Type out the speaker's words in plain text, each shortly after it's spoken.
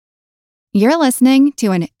You're listening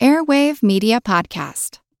to an Airwave Media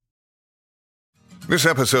Podcast. This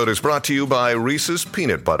episode is brought to you by Reese's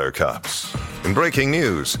Peanut Butter Cups. In breaking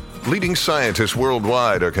news, leading scientists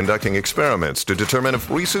worldwide are conducting experiments to determine if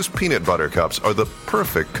Reese's Peanut Butter Cups are the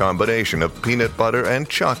perfect combination of peanut butter and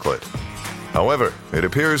chocolate. However, it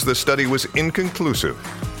appears the study was inconclusive,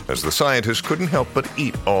 as the scientists couldn't help but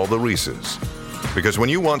eat all the Reese's. Because when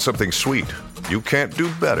you want something sweet, you can't do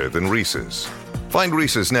better than Reese's. Find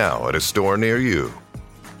Reese's now at a store near you.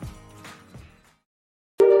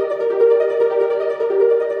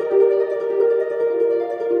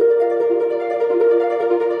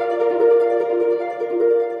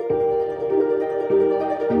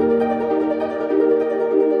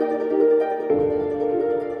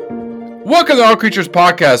 Welcome to All Creatures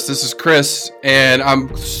Podcast. This is Chris, and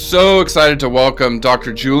I'm so excited to welcome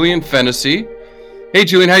Dr. Julian Fennessy. Hey,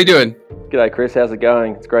 Julian, how you doing? G'day, Chris. How's it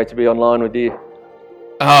going? It's great to be online with you.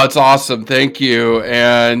 Oh, it's awesome. Thank you.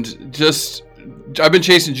 And I've been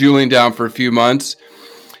chasing Julian down for a few months.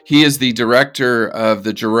 He is the director of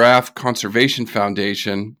the Giraffe Conservation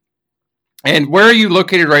Foundation. And where are you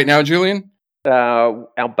located right now, Julian?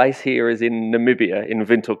 Our base here is in Namibia, in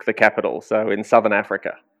Windhoek, the capital, so in southern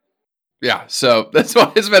Africa. Yeah, so that's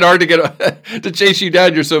why it's been hard to get to chase you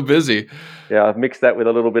down. You're so busy. Yeah, I've mixed that with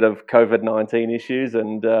a little bit of COVID-19 issues,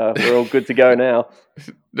 and we're all good to go now.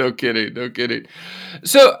 No kidding.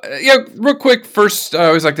 So, real quick, first, I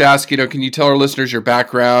always like to ask, can you tell our listeners your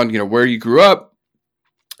background, where you grew up,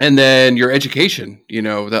 and then your education,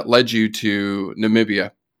 that led you to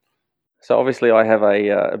Namibia? So obviously I have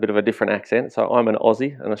a bit of a different accent. So I'm an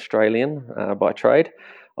Aussie, an Australian by trade.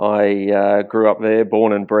 I grew up there,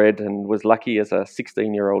 born and bred, and was lucky as a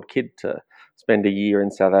 16-year-old kid to spend a year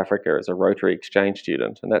in South Africa as a Rotary exchange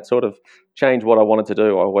student. And that sort of changed what I wanted to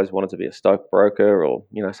do. I always wanted to be a stockbroker or,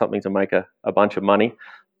 something to make a bunch of money,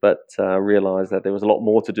 but realized that there was a lot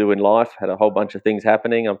more to do in life, had a whole bunch of things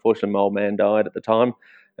happening. Unfortunately, my old man died at the time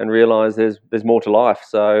and realized there's more to life.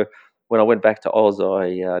 So when I went back to Oz,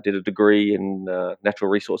 I did a degree in natural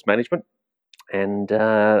resource management, and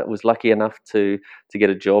was lucky enough to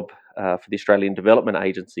get a job for the Australian Development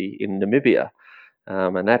Agency in Namibia.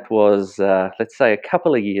 And that was, let's say, a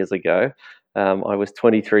couple of years ago. I was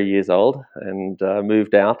 23 years old and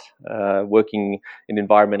moved out, working in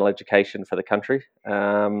environmental education for the country,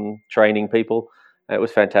 training people. It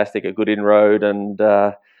was fantastic, a good inroad. And,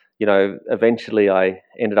 eventually I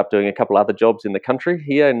ended up doing a couple other jobs in the country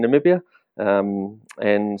here in Namibia,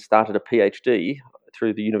 and started a PhD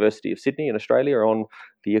through the University of Sydney in Australia on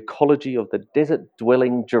the ecology of the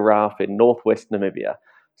desert-dwelling giraffe in northwest Namibia.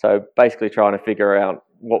 So basically trying to figure out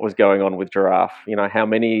what was going on with giraffe. How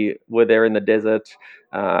many were there in the desert?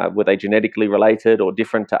 Were they genetically related or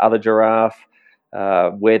different to other giraffe?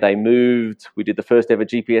 Where they moved. We did the first ever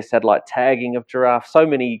GPS satellite tagging of giraffe. So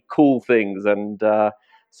many cool things. And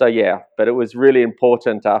but it was really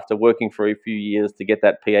important after working for a few years to get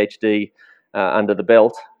that PhD under the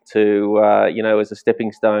belt to, as a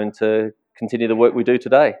stepping stone to continue the work we do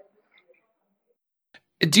today.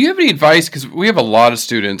 Do you have any advice? Because we have a lot of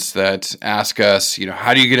students that ask us,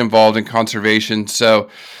 how do you get involved in conservation? So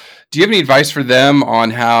do you have any advice for them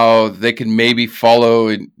on how they can maybe follow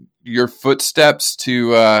in your footsteps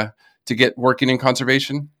to get working in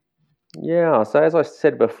conservation? Yeah, so as I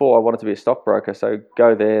said before, I wanted to be a stockbroker, so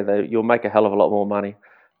go there, you'll make a hell of a lot more money.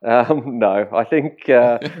 No, I think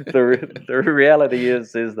the reality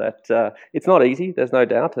is that it's not easy, there's no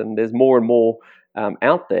doubt, and there's more and more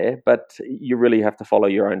out there, but you really have to follow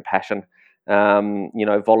your own passion.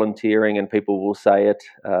 Volunteering, and people will say it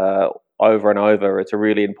over and over, it's a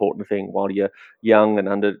really important thing while you're young and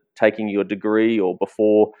undertaking your degree or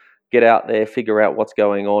before. Get out there, figure out what's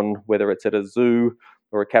going on, whether it's at a zoo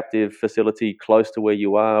or a captive facility close to where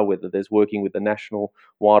you are, whether there's working with the national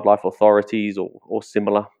wildlife authorities or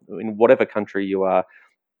similar in whatever country you are.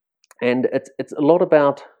 And it's a lot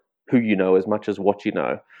about who you know as much as what you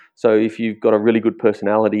know. So if you've got a really good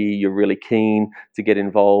personality, you're really keen to get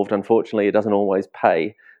involved, unfortunately it doesn't always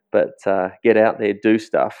pay, but get out there, do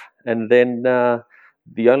stuff. And then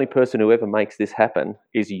the only person who ever makes this happen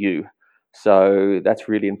is you. So that's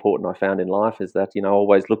really important, I found in life, is that,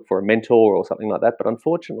 always look for a mentor or something like that. But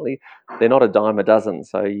unfortunately, they're not a dime a dozen.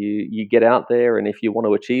 So you get out there, and if you want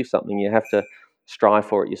to achieve something, you have to strive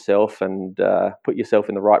for it yourself and put yourself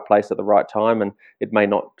in the right place at the right time. And it may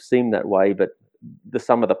not seem that way, but the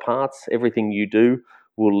sum of the parts, everything you do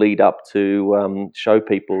will lead up to show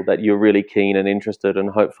people that you're really keen and interested,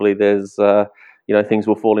 and hopefully there's, things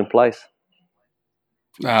will fall in place.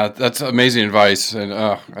 That's amazing advice. And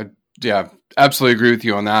absolutely agree with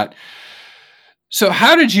you on that. So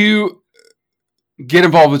how did you get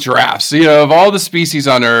involved with giraffes? Of all the species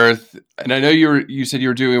on Earth, and I know you said you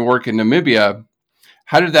were doing work in Namibia.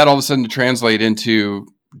 How did that all of a sudden translate into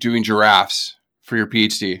doing giraffes for your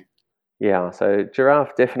PhD? Yeah, so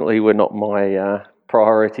giraffe definitely were not my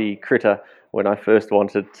priority critter when I first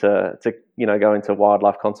wanted to go into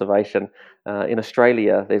wildlife conservation. In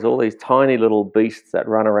Australia, there's all these tiny little beasts that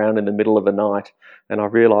run around in the middle of the night, and I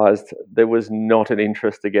realised there was not an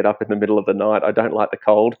interest to get up in the middle of the night. I don't like the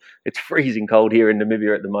cold. It's freezing cold here in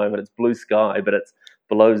Namibia at the moment. It's blue sky, but it's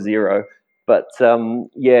below zero. But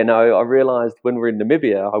I realised when we're in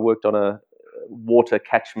Namibia, I worked on a water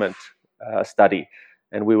catchment study,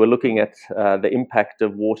 and we were looking at the impact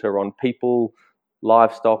of water on people,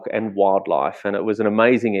 livestock, and wildlife. And it was an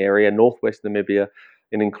amazing area, northwest Namibia.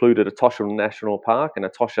 It included Etosha National Park, and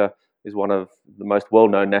Etosha is one of the most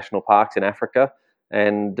well-known national parks in Africa.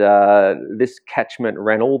 And this catchment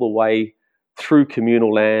ran all the way through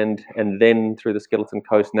communal land and then through the Skeleton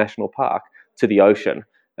Coast National Park to the ocean.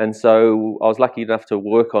 And so I was lucky enough to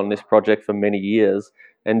work on this project for many years.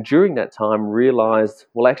 And during that time, realized,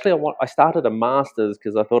 well, actually, I started a master's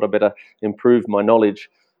because I thought I better improve my knowledge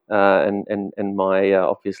and my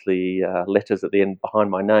obviously letters at the end behind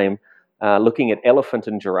my name, looking at elephant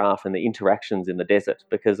and giraffe and the interactions in the desert,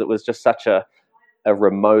 because it was just such a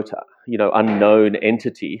remote, unknown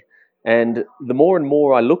entity. And the more and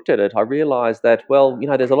more I looked at it, I realized that, well,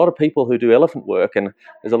 there's a lot of people who do elephant work, and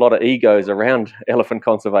there's a lot of egos around elephant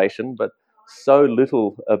conservation, but so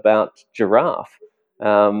little about giraffe.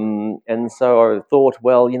 And so I thought,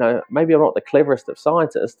 well, maybe I'm not the cleverest of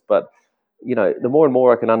scientists, but, the more and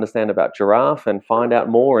more I can understand about giraffe and find out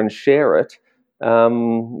more and share it,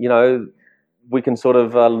 we can sort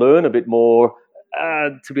of learn a bit more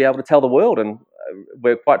to be able to tell the world. And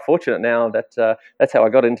we're quite fortunate now that that's how I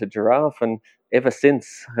got into giraffe, and ever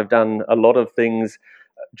since have done a lot of things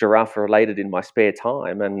giraffe related in my spare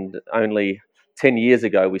time. And only 10 years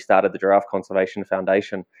ago we started the Giraffe Conservation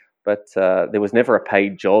Foundation, but there was never a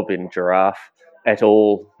paid job in giraffe at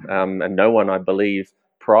all, and no one, I believe,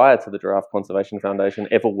 prior to the Giraffe Conservation Foundation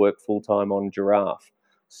ever worked full-time on giraffe.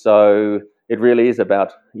 So it really is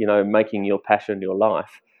about making your passion your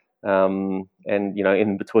life. And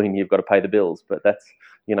in between you've got to pay the bills, but that's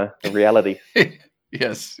the reality.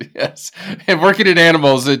 Yes And working in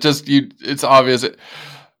animals, it's obvious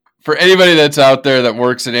for anybody that's out there that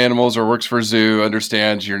works in animals or works for a zoo,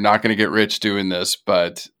 understands you're not going to get rich doing this,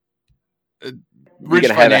 but you're going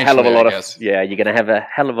to have a hell of a lot of you're going to have a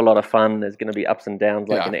hell of a lot of fun. There's going to be ups and downs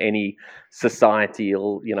like in any society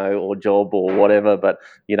or job or whatever, but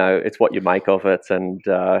it's what you make of it. And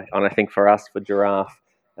I think for us, for giraffe,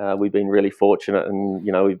 we've been really fortunate, and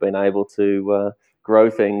we've been able to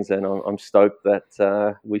grow things, and I'm stoked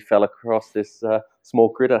that we fell across this small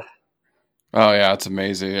critter. Oh yeah, it's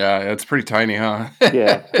amazing. Yeah, it's pretty tiny, huh?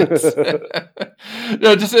 Yeah. Just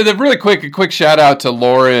a really quick shout out to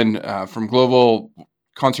Lauren from Global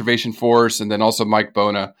Conservation Force, and then also Mike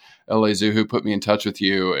Bona, LA Zoo, who put me in touch with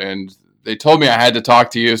you, and they told me I had to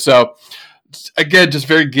talk to you. So again, just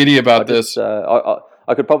very giddy about this. I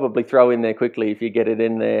could probably throw in there quickly if you get it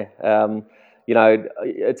in there.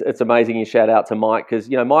 It's amazing you shout out to Mike, because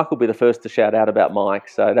Mike will be the first to shout out about Mike.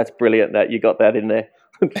 So that's brilliant that you got that in there.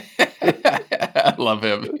 I love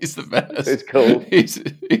him. He's the best. It's cool.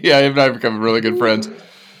 Him and I have become really good friends.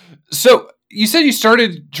 So you said you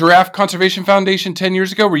started Giraffe Conservation Foundation 10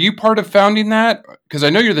 years ago. Were you part of founding that? Because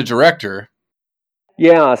I know you're the director.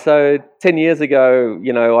 Yeah, so 10 years ago,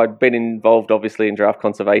 I'd been involved obviously in giraffe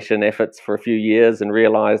conservation efforts for a few years and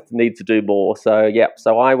realised need to do more. So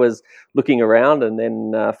I was looking around, and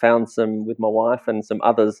then found some with my wife and some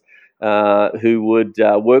others who would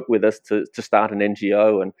work with us to start an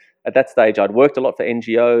NGO. And at that stage, I'd worked a lot for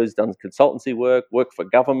NGOs, done consultancy work, worked for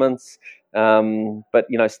governments. But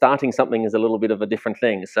starting something is a little bit of a different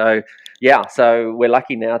thing. So we're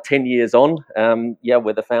lucky now, 10 years on.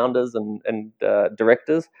 We're the founders and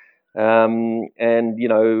directors. And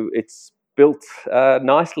it's built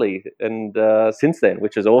nicely and since then,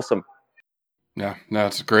 which is awesome. Yeah, no,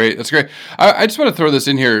 that's great. That's great. I just want to throw this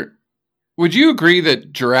in here. Would you agree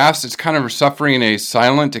that giraffes is kind of suffering a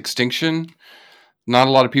silent extinction? Not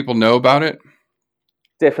a lot of people know about it.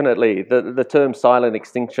 Definitely. The term silent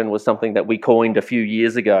extinction was something that we coined a few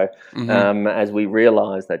years ago, as we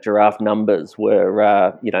realized that giraffe numbers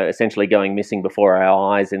were, essentially going missing before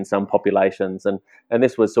our eyes in some populations. And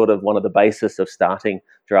this was sort of one of the basis of starting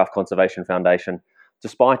Giraffe Conservation Foundation.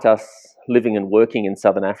 Despite us living and working in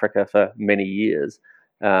Southern Africa for many years,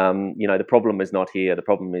 the problem is not here. The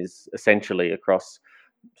problem is essentially across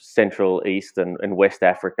Central, East and West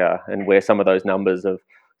Africa, and where some of those numbers have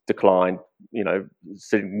declined,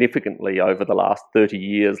 significantly over the last 30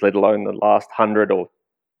 years, let alone the last 100 or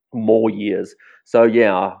more years. So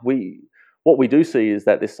yeah, what we do see is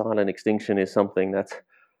that this silent extinction is something that's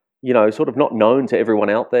sort of not known to everyone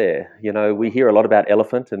out there. We hear a lot about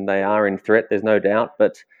elephant, and they are in threat, there's no doubt.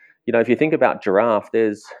 But if you think about giraffe,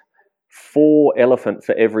 there's 4 elephant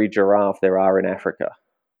for every giraffe there are in Africa.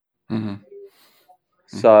 Mm-hmm.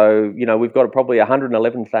 So, we've got probably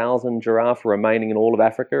 111,000 giraffe remaining in all of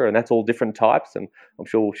Africa, and that's all different types. And I'm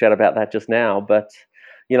sure we'll chat about that just now. But,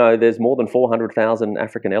 there's more than 400,000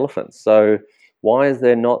 African elephants. So why is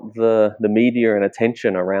there not the media and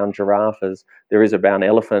attention around giraffe as there is around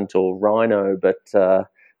elephant or rhino? But,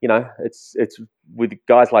 it's with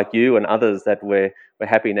guys like you and others that we're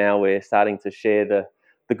happy now we're starting to share the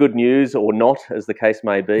good news, or not, as the case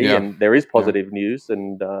may be. Yeah. And there is positive news,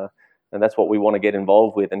 and that's what we want to get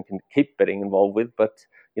involved with and can keep getting involved with. But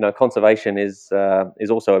conservation is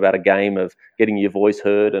also about a game of getting your voice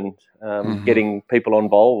heard and getting people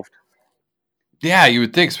involved. Yeah, you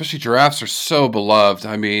would think, especially giraffes are so beloved.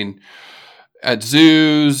 I mean, at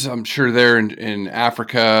zoos, I'm sure they're in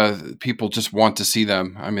Africa, people just want to see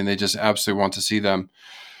them. I mean, they just absolutely want to see them.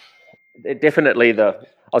 They're definitely they're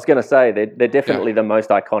definitely the most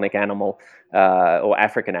iconic animal, or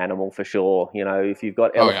African animal for sure. If you've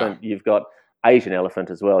got elephant, you've got Asian elephant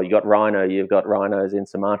as well. You've got rhino, you've got rhinos in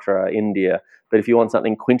Sumatra, India. But if you want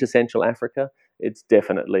something quintessential Africa, it's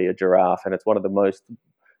definitely a giraffe, and it's one of the most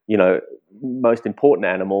important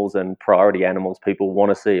animals and priority animals people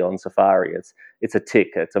want to see on safari. It's a tick.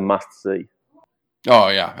 It's a must see. Oh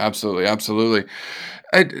yeah, absolutely, absolutely.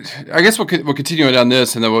 I guess we'll continue down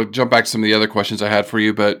this, and then we'll jump back to some of the other questions I had for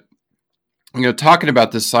you. But talking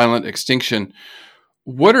about this silent extinction,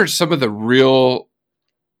 what are some of the real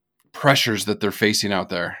pressures that they're facing out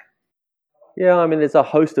there? Yeah, I mean, there's a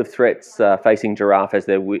host of threats facing giraffe, as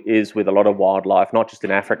there is with a lot of wildlife, not just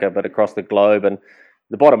in Africa but across the globe. And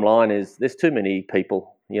the bottom line is there's too many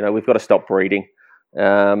people. We've got to stop breeding.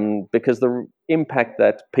 Because the impact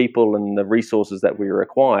that people and the resources that we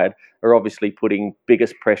required are obviously putting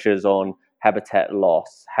biggest pressures on habitat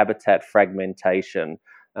loss, habitat fragmentation,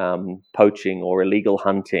 poaching or illegal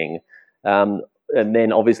hunting, and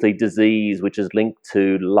then obviously disease, which is linked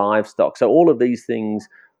to livestock. So all of these things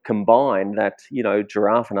combine that,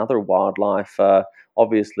 giraffe and other wildlife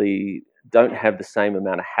obviously don't have the same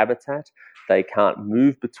amount of habitat. They can't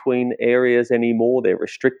move between areas anymore. They're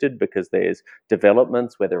restricted because there's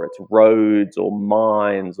developments, whether it's roads or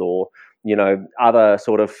mines or, other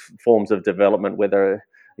sort of forms of development, whether,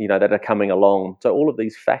 that are coming along. So all of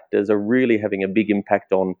these factors are really having a big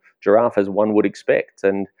impact on giraffe, as one would expect.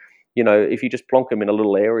 And, if you just plonk them in a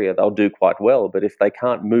little area, they'll do quite well. But if they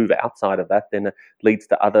can't move outside of that, then it leads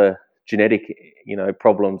to other genetic,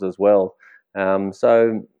 problems as well.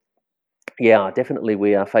 So, yeah, definitely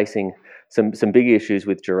we are facing some big issues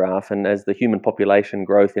with giraffe. And as the human population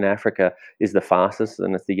growth in Africa is the fastest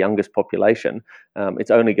and it's the youngest population, it's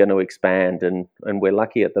only going to expand. And we're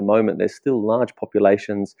lucky at the moment. There's still large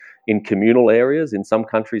populations in communal areas in some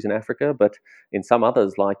countries in Africa, but in some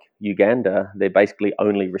others like Uganda, they're basically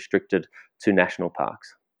only restricted to national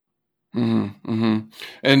parks. Mm-hmm, mm-hmm.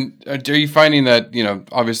 And are you finding that,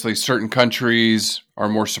 obviously certain countries are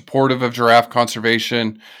more supportive of giraffe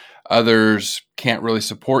conservation, others can't really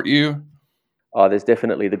support you? Oh, there's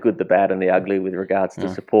definitely the good, the bad, and the ugly with regards to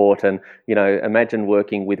support. And imagine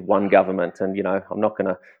working with one government. And I'm not going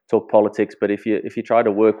to talk politics, but if you try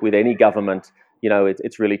to work with any government,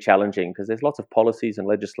 it's really challenging because there's lots of policies and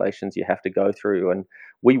legislations you have to go through. And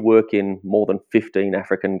we work in more than 15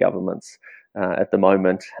 African governments at the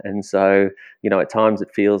moment, and so at times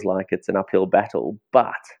it feels like it's an uphill battle.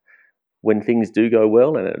 But when things do go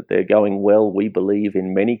well, and they're going well, we believe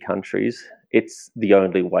in many countries, it's the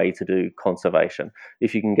only way to do conservation.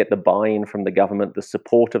 If you can get the buy-in from the government, the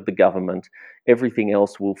support of the government, everything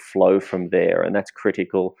else will flow from there. And that's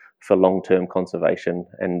critical for long-term conservation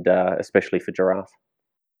and especially for giraffe.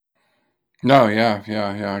 No, yeah.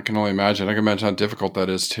 I can only imagine. I can imagine how difficult that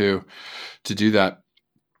is to do that.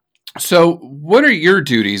 So what are your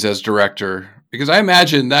duties as director? Because I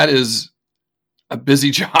imagine that is a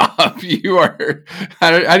busy job. You are.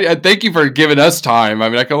 I thank you for giving us time. I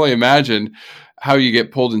mean, I can only imagine how you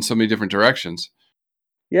get pulled in so many different directions.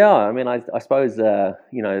 Yeah, I mean, I suppose the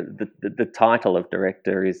title of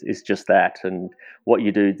director is just that, and what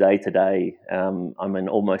you do day to day. I mean,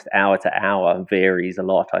 almost hour to hour varies a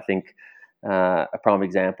lot. I think a prime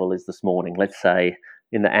example is this morning. Let's say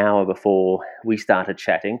in the hour before we started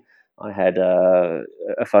chatting, I had a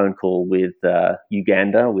phone call with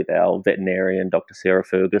Uganda with our veterinarian, Dr. Sarah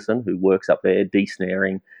Ferguson, who works up there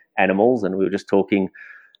desnaring animals. And we were just talking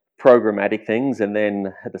programmatic things, and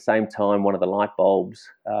then at the same time, one of the light bulbs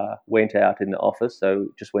went out in the office, so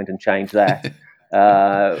just went and changed that.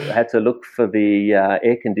 Had to look for the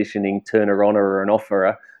air conditioning turner on or an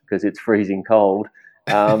offer because it's freezing cold.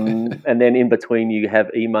 And then in between, you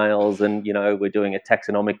have emails, and we're doing a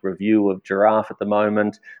taxonomic review of giraffe at the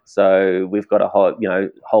moment. So we've got a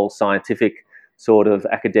whole scientific sort of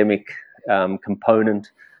academic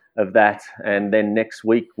component of that. And then next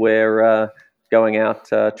week we're going out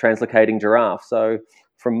translocating giraffe. So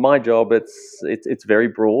from my job, it's very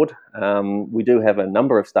broad. We do have a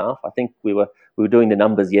number of staff. I think we were doing the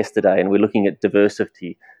numbers yesterday, and we're looking at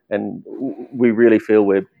diversity, and we really feel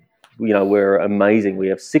we're amazing. We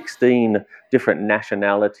have 16 different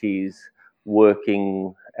nationalities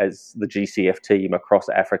working as the GCF team across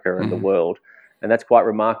Africa and the world, and that's quite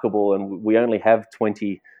remarkable. And we only have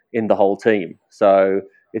 20 in the whole team, so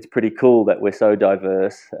it's pretty cool that we're so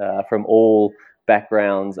diverse from all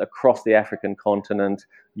backgrounds across the African continent,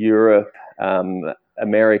 Europe,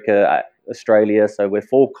 America, Australia. So we're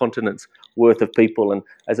 4 continents worth of people. And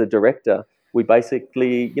as a director, we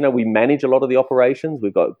basically, we manage a lot of the operations.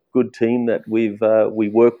 We've got a good team that we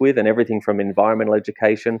work with, and everything from environmental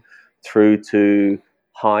education through to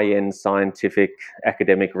high-end scientific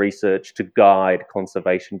academic research to guide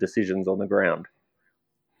conservation decisions on the ground.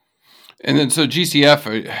 And then, so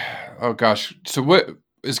GCF, oh gosh, so what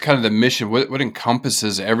is kind of the mission? What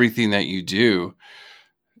encompasses everything that you do?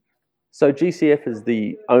 So GCF is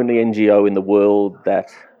the only NGO in the world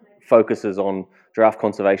that focuses on giraffe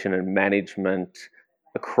conservation and management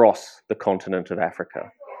across the continent of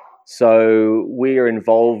Africa. So we are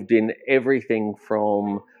involved in everything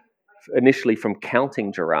initially from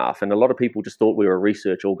counting giraffe, and a lot of people just thought we were a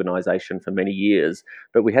research organization for many years,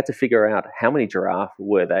 but we had to figure out how many giraffe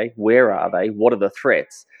were they, where are they, what are the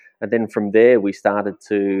threats, and then from there we started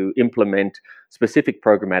to implement specific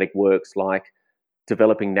programmatic works like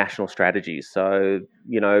developing national strategies. So,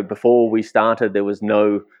 before we started, there was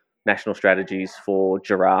no national strategies for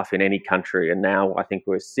giraffe in any country, and now I think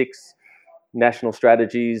we're 6 national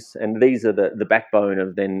strategies, and these are the backbone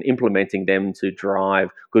of then implementing them to drive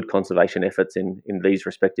good conservation efforts in these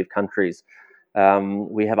respective countries.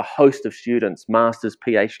 We have a host of students, masters,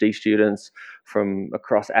 PhD students from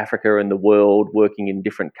across Africa and the world working in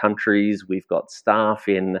different countries. We've got staff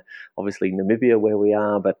in, obviously, Namibia where we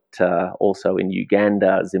are, but also in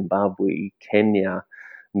Uganda, Zimbabwe, Kenya,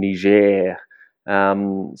 Niger.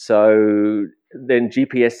 So then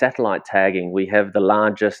GPS satellite tagging. We have the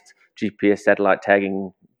largest GPS satellite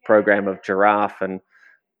tagging program of giraffe and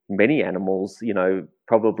many animals,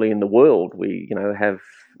 probably in the world. We, have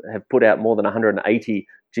put out more than 180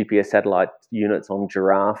 GPS satellite units on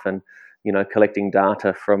giraffe, and, collecting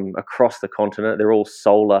data from across the continent. They're all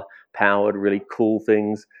solar powered, really cool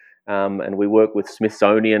things. And we work with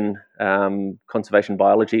Smithsonian Conservation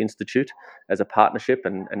Biology Institute as a partnership.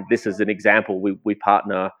 And this is an example. We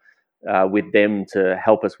partner with them to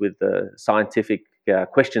help us with the scientific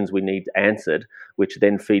questions we need answered, which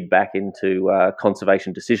then feed back into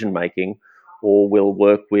conservation decision making. Or we'll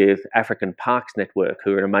work with African Parks Network,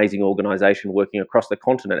 who are an amazing organisation working across the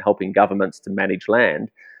continent, helping governments to manage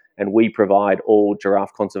land. And we provide all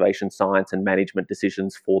giraffe conservation science and management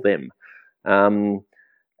decisions for them.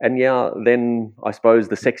 And then I suppose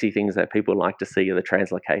the sexy things that people like to see are the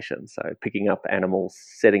translocations. So picking up animals,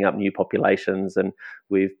 setting up new populations, and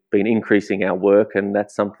we've been increasing our work, and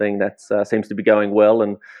that's something that seems to be going well.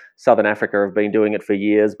 And Southern Africa have been doing it for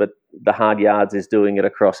years, but the Hard Yards is doing it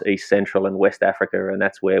across East Central and West Africa, and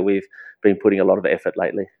that's where we've been putting a lot of effort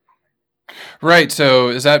lately. Right. So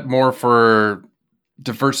is that more for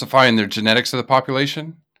diversifying the genetics of the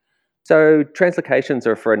population? So translocations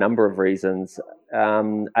are for a number of reasons.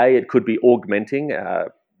 It could be augmenting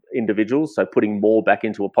individuals, so putting more back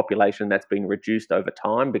into a population that's been reduced over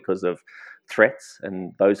time because of threats,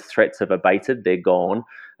 and those threats have abated, they're gone.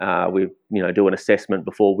 We do an assessment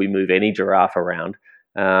before we move any giraffe around.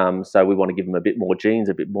 So we want to give them a bit more genes,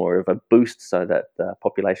 a bit more of a boost so that the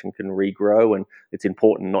population can regrow. And it's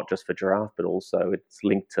important not just for giraffe, but also it's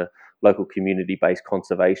linked to local community-based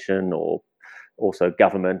conservation or also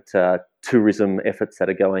government tourism efforts that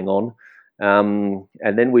are going on.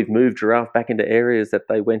 And then we've moved giraffe back into areas that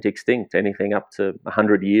they went extinct, anything up to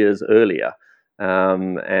 100 years earlier.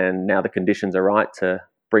 And now the conditions are right to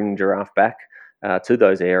bring giraffe back to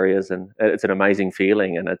those areas. And it's an amazing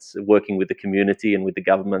feeling, and it's working with the community and with the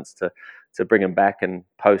governments to bring them back and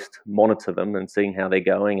monitor them and seeing how they're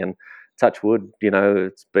going. And touch wood,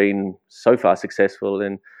 it's been so far successful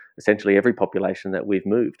in essentially every population that we've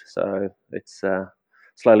moved. So it's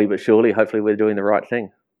slowly but surely, hopefully we're doing the right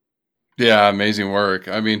thing. Yeah, amazing work.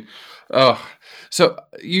 I mean, oh, so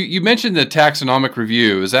you mentioned the taxonomic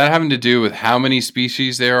review. Is that having to do with how many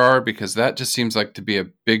species there are? Because that just seems like to be a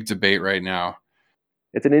big debate right now.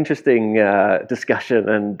 It's an interesting discussion,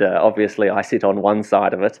 and obviously I sit on one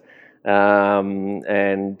side of it.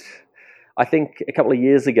 And I think a couple of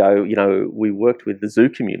years ago, we worked with the zoo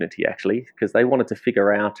community actually because they wanted to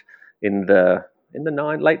figure out in the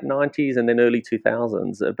late 90s and then early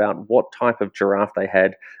 2000s about what type of giraffe they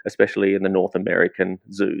had, especially in the North American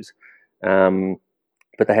zoos.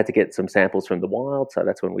 But they had to get some samples from the wild, so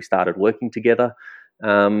that's when we started working together.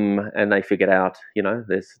 And they figured out,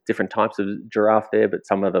 there's different types of giraffe there, but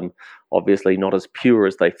some of them obviously not as pure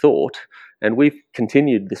as they thought. And we've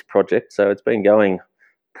continued this project, so it's been going,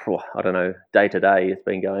 I don't know, day to day. It's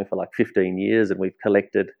been going for like 15 years, and we've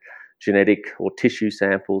collected genetic or tissue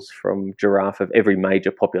samples from giraffe of every major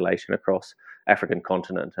population across African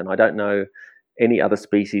continent. And I don't know any other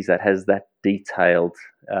species that has that detailed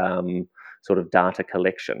sort of data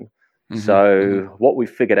collection. So what we've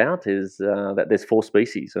figured out is that there's 4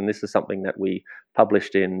 species, and this is something that we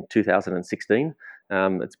published in 2016.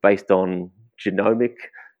 It's based on genomic,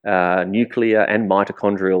 nuclear, and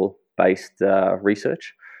mitochondrial-based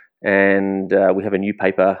research. And we have a new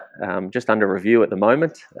paper just under review at the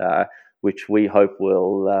moment, which we hope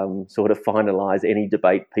will sort of finalise any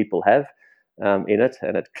debate people have in it.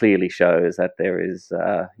 And it clearly shows that there is,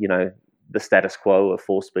 the status quo of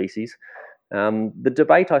 4 species. The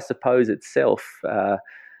debate, I suppose, itself,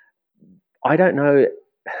 I don't know,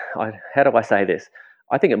 how do I say this?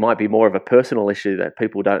 I think it might be more of a personal issue that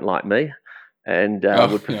people don't like me and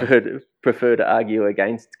would prefer to argue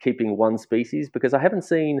against keeping one species, because I haven't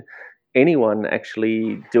seen anyone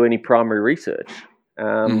actually do any primary research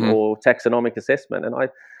or taxonomic assessment. And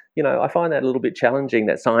I find that a little bit challenging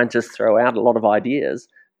that scientists throw out a lot of ideas,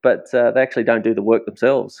 but they actually don't do the work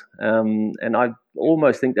themselves. And I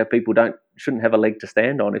almost think that people shouldn't have a leg to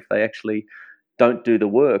stand on if they actually don't do the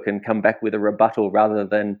work and come back with a rebuttal rather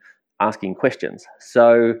than asking questions.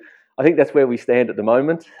 So I think that's where we stand at the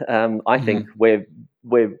moment. I think we're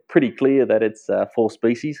pretty clear that it's 4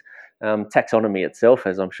 species. Taxonomy itself,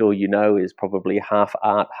 as I'm sure you know, is probably half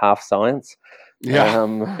art, half science.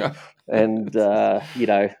 Yeah. And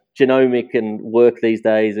genomic and work these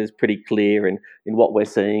days is pretty clear in what we're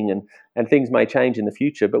seeing, and things may change in the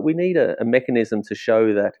future, but we need a mechanism to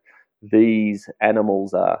show that these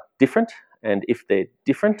animals are different, and if they're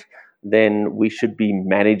different, then we should be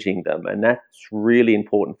managing them, and that's really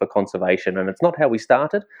important for conservation. And it's not how we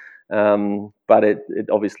started, but it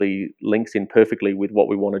obviously links in perfectly with what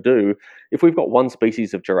we want to do. If we've got one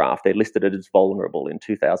species of giraffe, they're listed as vulnerable in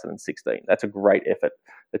 2016. That's a great effort.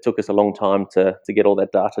 It took us a long time to get all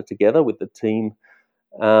that data together with the team.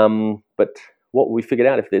 But what we figured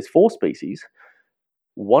out, if there's 4 species,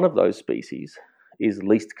 one of those species is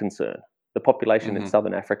least concern. The population in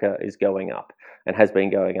Southern Africa is going up and has been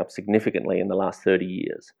going up significantly in the last 30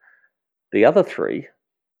 years. The other 3,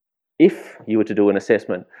 if you were to do an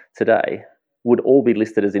assessment today, would all be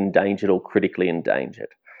listed as endangered or critically endangered.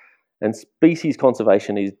 And species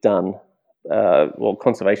conservation is done,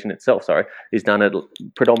 conservation itself, is done at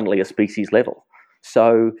predominantly a species level.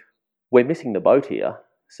 So we're missing the boat here.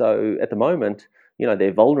 So at the moment,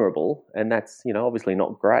 they're vulnerable, and that's, obviously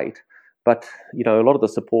not great. But, a lot of the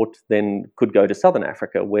support then could go to Southern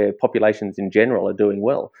Africa, where populations in general are doing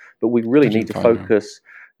well. But we really need to focus,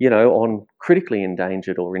 on critically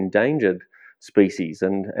endangered or endangered species.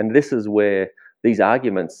 And this is where these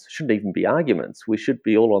arguments shouldn't even be arguments. We should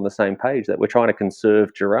be all on the same page that we're trying to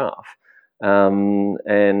conserve giraffe.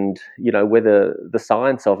 And, whether the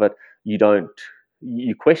science of it,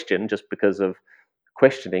 you question just because of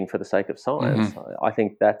questioning for the sake of science. I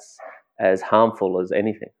think that's as harmful as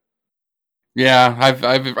anything. Yeah,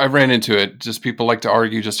 I've ran into it. Just people like to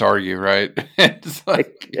argue, right?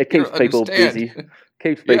 It keeps people busy.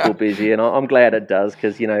 Keeps people busy, and I'm glad it does,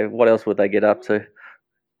 because what else would they get up to?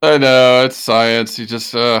 I know, it's science. You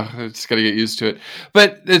just got to get used to it.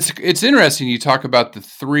 But it's interesting. You talk about the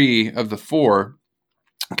 3 of the 4.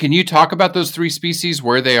 Can you talk about those 3 species,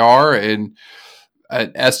 where they are, and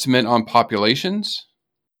an estimate on populations?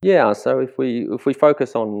 Yeah. So if we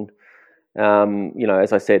focus on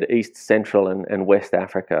as I said, East, Central, and West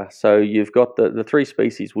Africa. So you've got the 3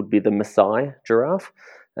 species would be the Maasai giraffe,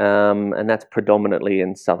 and that's predominantly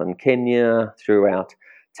in southern Kenya, throughout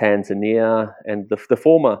Tanzania, and the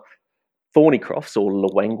former Thornycroft's or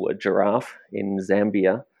Luangwa giraffe in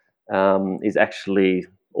Zambia is actually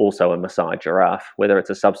also a Maasai giraffe. Whether it's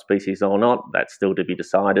a subspecies or not, that's still to be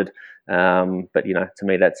decided. But to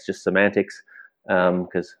me, that's just semantics,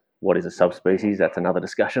 because what is a subspecies? That's another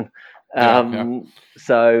discussion.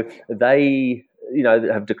 So they,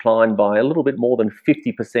 have declined by a little bit more than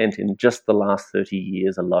 50% in just the last 30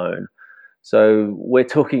 years alone. So we're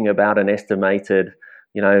talking about an estimated,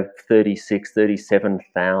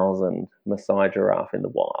 37,000 Maasai giraffe in the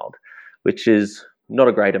wild, which is not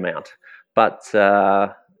a great amount. But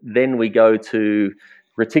then we go to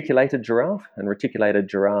reticulated giraffe, and reticulated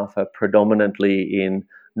giraffe are predominantly in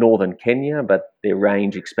northern Kenya, but their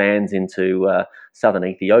range expands into southern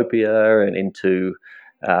Ethiopia and into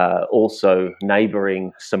also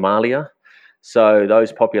neighbouring Somalia. So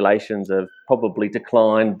those populations have probably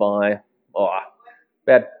declined by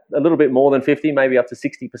about a little bit more than 50, maybe up to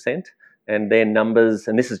 60%. And their numbers,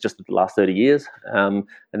 and this is just the last 30 years, and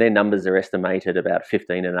their numbers are estimated about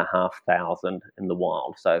 15,500 in the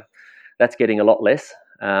wild. So that's getting a lot less.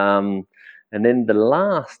 And then the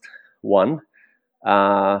last one,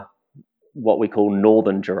 what we call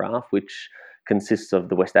northern giraffe, which consists of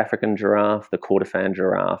the West African giraffe, the Kordofan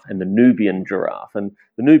giraffe, and the Nubian giraffe. And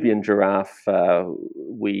the Nubian giraffe,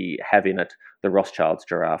 we have in it the Rothschild's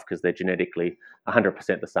giraffe because they're genetically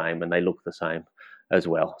 100% the same and they look the same as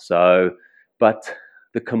well. So, but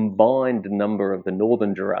the combined number of the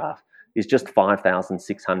northern giraffe is just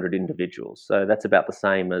 5,600 individuals. So that's about the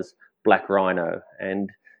same as black rhino.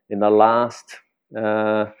 And in the last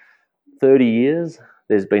 30 years,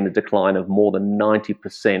 there's been a decline of more than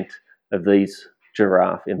 90% of these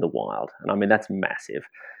giraffe in the wild. And I mean, that's massive.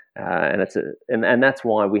 And that's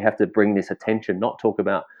why we have to bring this attention, not talk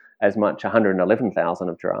about as much 111,000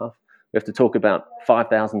 of giraffe. We have to talk about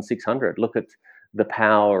 5,600. Look at the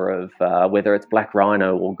power of whether it's black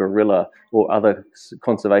rhino or gorilla or other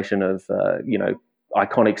conservation of,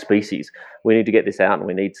 iconic species. We need to get this out and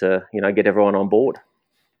we need to, get everyone on board.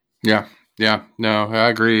 Yeah. No, I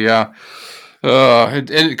agree. Yeah.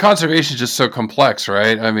 And conservation is just so complex,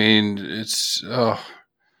 right? I mean, it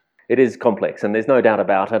is complex, and there's no doubt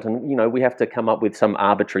about it. And we have to come up with some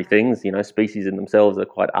arbitrary things. Species in themselves are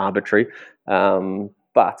quite arbitrary,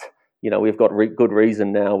 but we've got good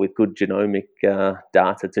reason now with good genomic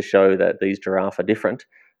data to show that these giraffe are different,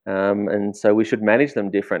 and so we should manage them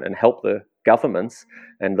different and help the governments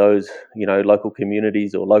and those local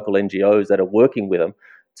communities or local NGOs that are working with them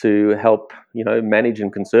to help, manage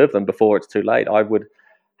and conserve them before it's too late. I would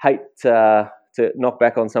hate to knock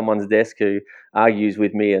back on someone's desk who argues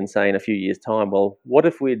with me and say in a few years' time, well, what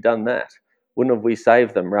if we had done that? Wouldn't have we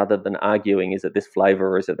saved them rather than arguing, is it this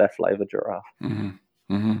flavor or is it that flavor giraffe? Mm-hmm.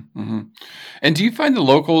 Mm-hmm. Mm-hmm. And do you find the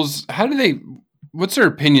locals, what's their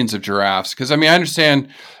opinions of giraffes? Because, I mean, I understand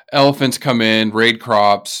elephants come in, raid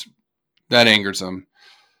crops, that angers them.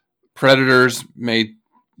 Predators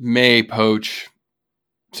may poach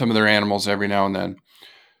some of their animals every now and then.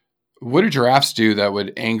 What do giraffes do that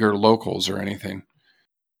would anger locals or anything?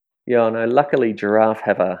 Yeah, no, luckily giraffe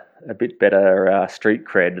have a bit better street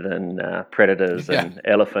cred than predators and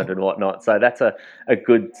elephant and whatnot. So that's a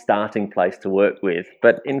good starting place to work with.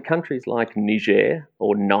 But in countries like Niger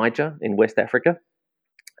or Niger in West Africa,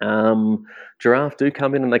 giraffe do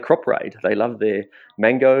come in and they crop raid. They love their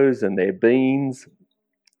mangoes and their beans.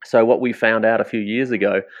 So what we found out a few years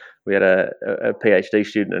ago, we had a PhD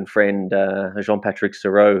student and friend, Jean-Patrick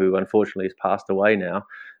Sereau, who unfortunately has passed away now.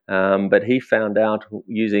 But he found out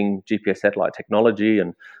using GPS satellite technology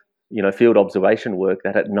and field observation work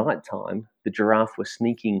that at night time the giraffe were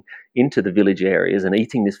sneaking into the village areas and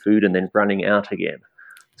eating this food and then running out again.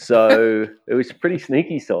 So it was pretty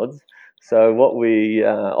sneaky sods. So what we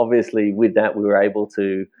obviously with that we were able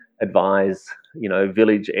to advise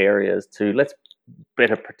village areas to let's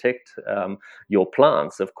better protect your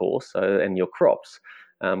plants, of course, and your crops.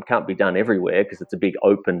 Can't be done everywhere because it's a big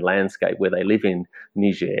open landscape where they live in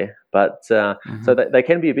Niger. But so they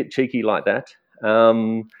can be a bit cheeky like that.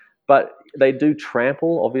 But they do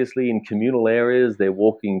trample, obviously, in communal areas. They're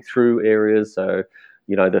walking through areas. So,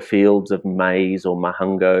 the fields of maize or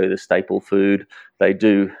mahango, the staple food, they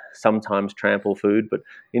do sometimes trample food. But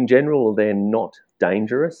in general, they're not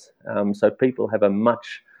dangerous. So people have a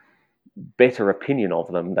much better opinion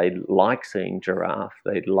of them. They like seeing giraffe.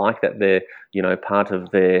 They like that they're, part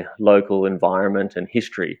of their local environment and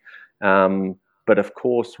history. But of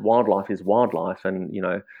course, wildlife is wildlife, and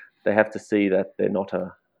they have to see that they're not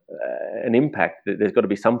an impact. There's got to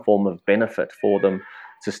be some form of benefit for them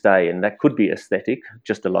to stay, and that could be aesthetic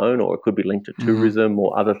just alone, or it could be linked to tourism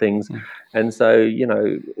or other things. And so,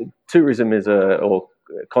 tourism or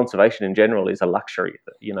conservation in general is a luxury.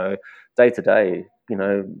 Day to day,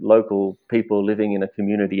 local people living in a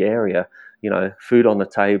community area, food on the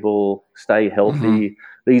table, stay healthy.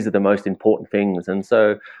 These are the most important things. And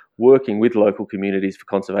so working with local communities for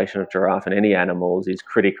conservation of giraffe and any animals is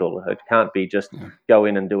critical. It can't be just go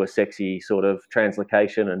in and do a sexy sort of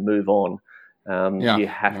translocation and move on. You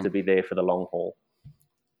have to be there for the long haul.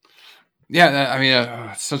 Yeah, I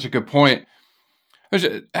mean, such a good point.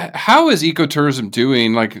 How is ecotourism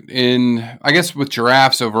doing, like I guess with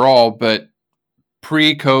giraffes overall, but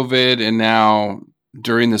pre-COVID and now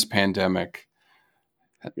during this pandemic?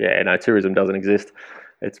 Yeah, no, tourism doesn't exist.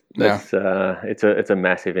 It's a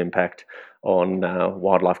massive impact on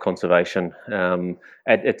wildlife conservation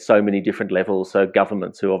at so many different levels. So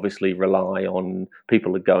governments who obviously rely on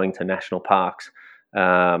people going to national parks,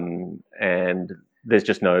 and there's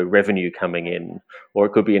just no revenue coming in. Or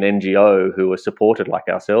it could be an NGO who are supported like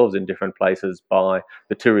ourselves in different places by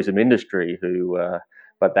the tourism industry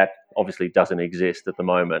but that obviously doesn't exist at the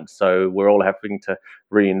moment. So we're all having to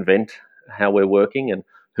reinvent how we're working, and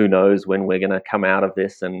who knows when we're going to come out of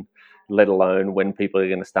this, and let alone when people are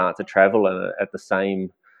going to start to travel at the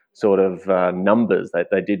same sort of numbers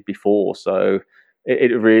that they did before. So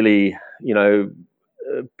it really,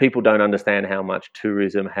 people don't understand how much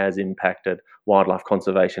tourism has impacted wildlife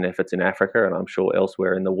conservation efforts in Africa, and I'm sure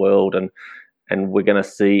elsewhere in the world. And we're going to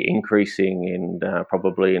see increasing in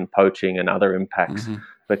probably in poaching and other impacts,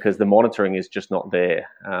 because the monitoring is just not there.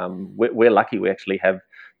 We're lucky we actually have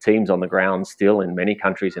teams on the ground still in many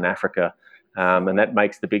countries in Africa, and that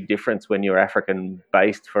makes the big difference when you're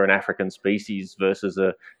African-based for an African species versus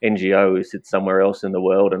a NGO who sits somewhere else in the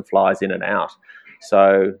world and flies in and out.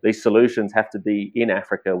 So these solutions have to be in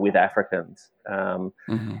Africa with Africans.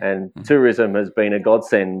 And tourism has been a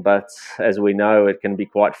godsend, but as we know, it can be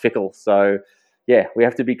quite fickle. So, yeah, we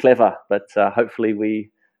have to be clever, but hopefully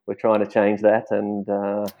we're trying to change that and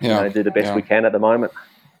do the best we can at the moment.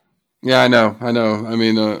 Yeah, I know. I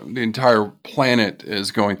mean, the entire planet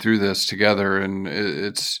is going through this together, and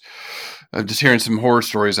it's I'm just hearing some horror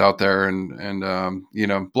stories out there, and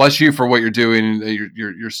bless you for what you're doing.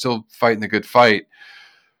 You're still fighting the good fight.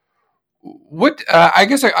 What I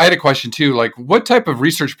guess I had a question too. Like, what type of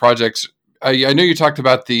research projects? I know you talked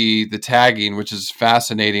about the tagging, which is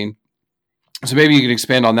fascinating. So maybe you can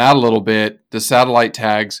expand on that a little bit. The satellite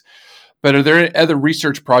tags, but are there any other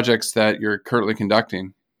research projects that you're currently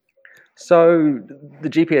conducting? So the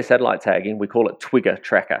GPS satellite tagging, we call it Twiga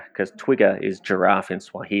tracker, because Twiga is giraffe in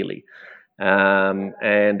Swahili.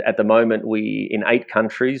 And at the moment, in 8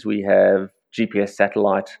 countries, we have GPS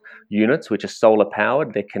satellite units, which are solar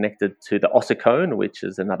powered. They're connected to the ossicone, which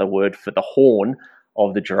is another word for the horn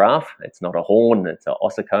of the giraffe. It's not a horn, it's an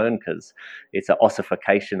ossicone, because it's an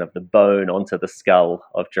ossification of the bone onto the skull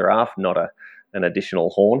of giraffe, not an additional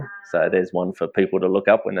horn. So there's one for people to look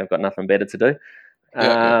up when they've got nothing better to do.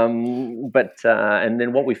 And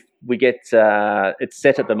then what we get, it's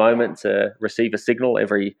set at the moment to receive a signal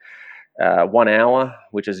every 1 hour,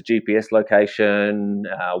 which is a GPS location,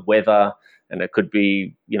 weather, and it could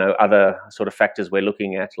be other sort of factors we're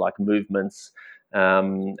looking at, like movements,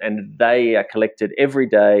 and they are collected every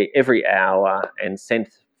day, every hour, and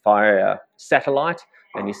sent via satellite.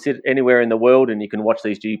 And you sit anywhere in the world and you can watch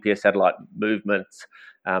these GPS satellite movements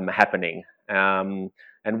happening.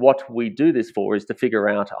 And what we do this for is to figure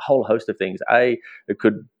out a whole host of things. It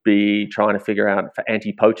could be trying to figure out for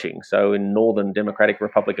anti-poaching. So in Northern Democratic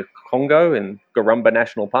Republic of Congo, in Garamba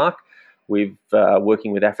National Park, we've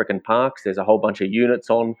working with African parks. There's a whole bunch of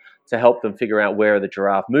units on to help them figure out where are the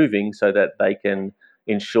giraffe moving so that they can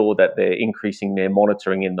ensure that they're increasing their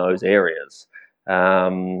monitoring in those areas.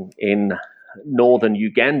 In northern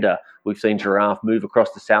Uganda, we've seen giraffe move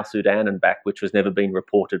across to South Sudan and back, which was never been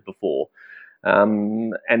reported before.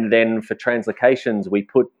 And then for translocations, we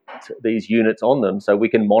put these units on them so we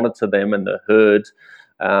can monitor them and the herds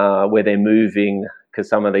where they're moving, because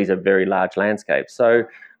some of these are very large landscapes. So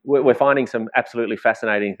we're finding some absolutely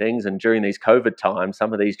fascinating things. And during these COVID times,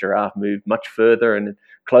 some of these giraffe moved much further and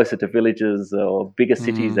closer to villages or bigger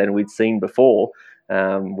cities than we'd seen before.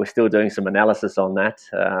 We're still doing some analysis on that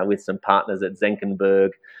with some partners at Senckenberg,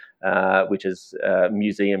 which is a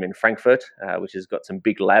museum in Frankfurt, which has got some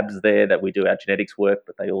big labs there that we do our genetics work,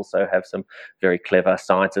 but they also have some very clever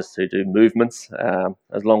scientists who do movements,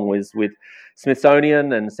 as long as with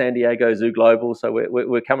Smithsonian and San Diego Zoo Global. So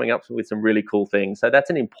we're coming up with some really cool things. So that's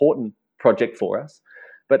an important project for us.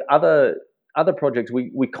 But other projects,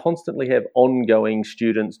 we constantly have ongoing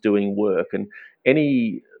students doing work, and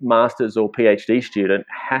any master's or PhD student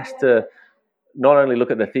has to not only look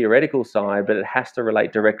at the theoretical side, but it has to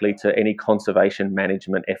relate directly to any conservation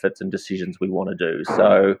management efforts and decisions we want to do.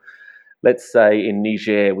 So let's say in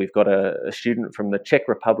Niger, we've got a student from the Czech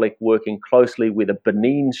Republic working closely with a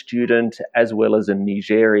Benin student as well as a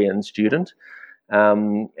Nigerian student.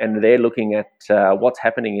 and they're looking at what's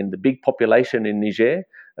happening in the big population in Niger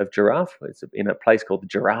of giraffe. It's in a place called the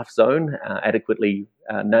Giraffe Zone, adequately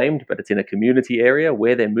named, but it's in a community area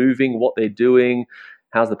where they're moving, what they're doing,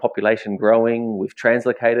 how's the population growing. We've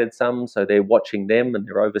translocated some, so they're watching them and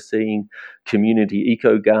they're overseeing community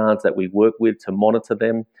eco guards that we work with to monitor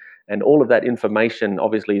them. And all of that information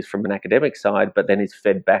obviously is from an academic side, but then is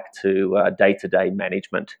fed back to day-to-day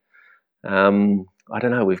management. I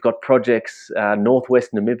don't know, we've got projects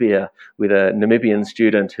northwest Namibia with a Namibian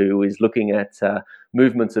student who is looking at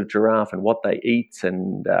movements of giraffe and what they eat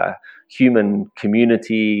and human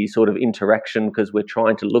community sort of interaction, because we're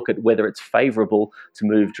trying to look at whether it's favorable to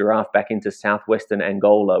move giraffe back into southwestern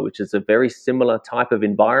Angola, which is a very similar type of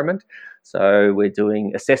environment. So we're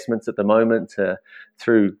doing assessments at the moment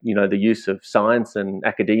through the use of science and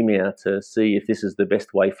academia to see if this is the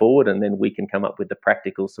best way forward, and then we can come up with the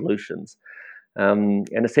practical solutions. And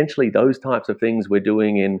essentially those types of things we're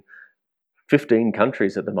doing in 15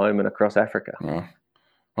 countries at the moment across Africa.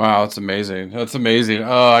 Wow, that's amazing. That's amazing.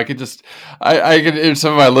 Oh, I could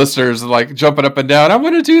some of my listeners like jumping up and down. I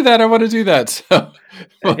want to do that. I want to do that. So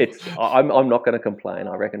I'm not going to complain.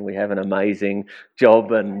 I reckon we have an amazing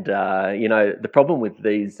job. And, the problem with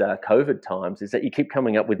these COVID times is that you keep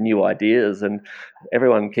coming up with new ideas, and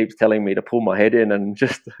everyone keeps telling me to pull my head in and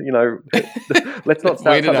just, let's not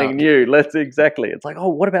start something new. It's like, oh,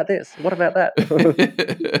 what about this? What about that?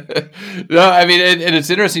 No, I mean, and it's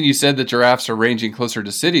interesting you said that giraffes are ranging closer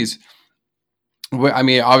to cities. I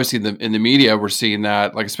mean, obviously in the media, we're seeing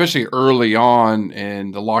that, like, especially early on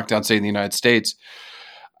in the lockdown, say in the United States,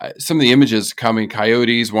 some of the images coming,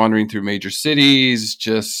 coyotes wandering through major cities,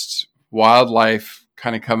 just wildlife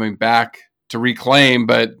kind of coming back to reclaim,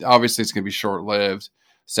 but obviously it's going to be short-lived,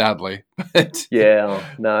 sadly. Yeah,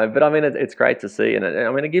 no, but I mean, it's great to see, and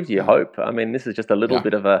it gives you hope. I mean, this is just a little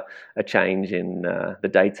bit of a change in the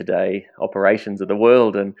day-to-day operations of the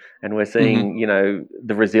world, and we're seeing,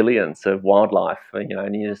 the resilience of wildlife,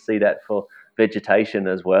 and you see that for vegetation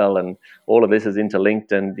as well, and all of this is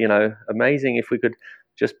interlinked, and, amazing if we could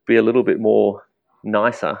just be a little bit more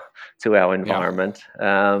nicer to our environment.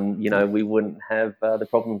 We wouldn't have the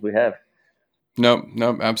problems we have. No,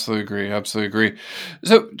 absolutely agree.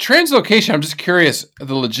 So translocation, I'm just curious,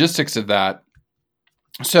 the logistics of that.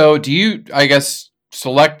 So do you, I guess,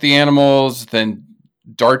 select the animals, then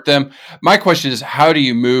dart them? My question is, how do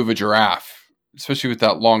you move a giraffe, especially with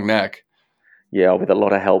that long neck? Yeah, with a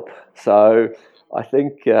lot of help. So I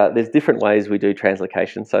think there's different ways we do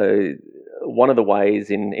translocation. So one of the ways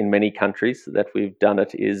in many countries that we've done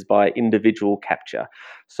it is by individual capture.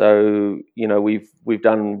 So, we've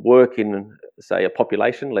done work in, say, a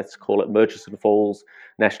population, let's call it Murchison Falls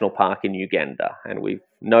National Park in Uganda, and we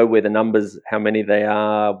know where the numbers, how many they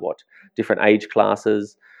are, what different age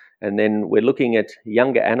classes, and then we're looking at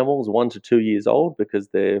younger animals, 1 to 2 years old, because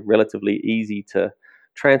they're relatively easy to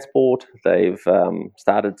transport. They've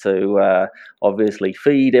started to obviously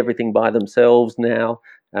feed everything by themselves now.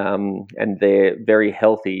 And they're very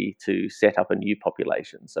healthy to set up a new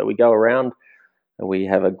population. So we go around and we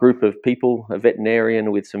have a group of people, a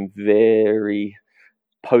veterinarian with some very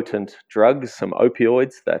potent drugs, some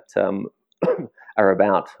opioids that are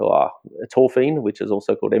about torphine, which is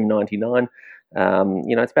also called M99.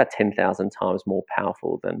 It's about 10,000 times more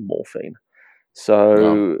powerful than morphine.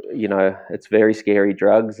 So, it's very scary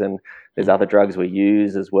drugs, and there's other drugs we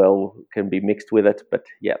use as well, can be mixed with it. But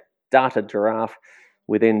yeah, darted giraffe.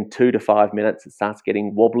 Within 2 to 5 minutes, it starts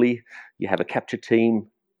getting wobbly. You have a capture team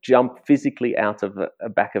jump physically out of a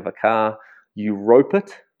back of a car. You rope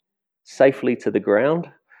it safely to the ground.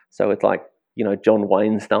 So it's like, John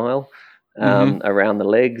Wayne style, around the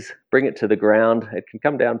legs. Bring it to the ground. It can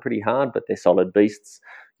come down pretty hard, but they're solid beasts.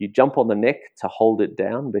 You jump on the neck to hold it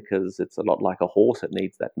down, because it's a lot like a horse. It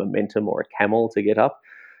needs that momentum, or a camel to get up.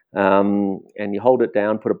 And you hold it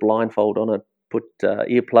down, put a blindfold on it, put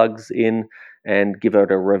earplugs in, and give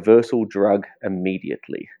it a reversal drug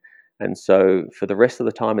immediately. And so for the rest of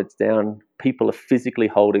the time it's down, people are physically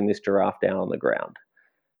holding this giraffe down on the ground.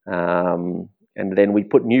 And then we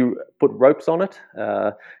put ropes on it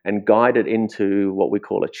and guide it into what we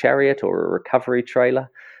call a chariot or a recovery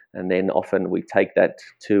trailer. And then often we take that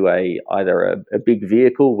to either a big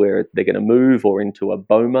vehicle where they're going to move, or into a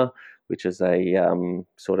boma, which is a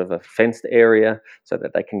sort of a fenced area, so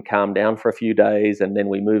that they can calm down for a few days, and then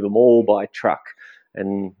we move them all by truck.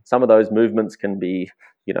 And some of those movements can be,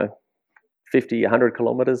 50, 100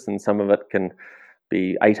 kilometers, and some of it can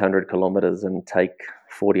be 800 kilometers and take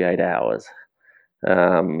 48 hours.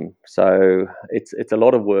 So it's a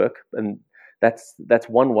lot of work, and that's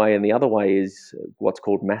one way. And the other way is what's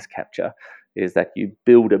called mass capture, is that you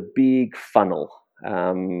build a big funnel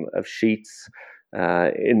of sheets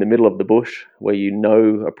in the middle of the bush where you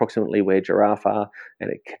know approximately where giraffe are,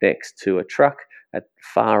 and it connects to a truck at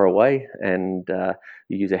far away, and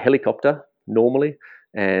you use a helicopter normally,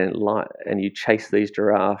 and you chase these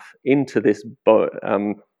giraffe into this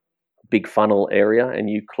big funnel area, and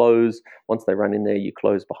you close, once they run in there, you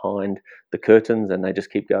close behind the curtains, and they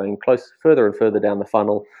just keep going further and further down the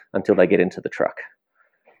funnel until they get into the truck.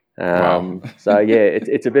 Wow. So yeah,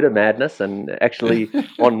 it's a bit of madness. And actually,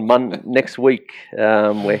 on next week,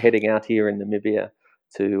 we're heading out here in Namibia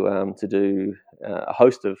to do a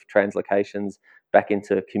host of translocations back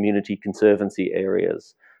into community conservancy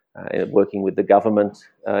areas, working with the government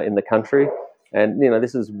in the country. And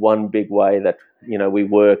this is one big way that we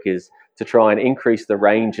work, is to try and increase the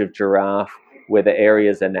range of giraffe where the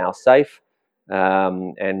areas are now safe.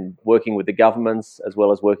 And working with the governments as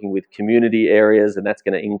well as working with community areas, and that's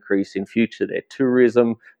going to increase in future their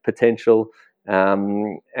tourism potential.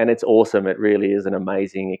 And it's awesome. It really is an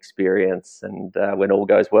amazing experience, and when all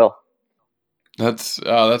goes well. That's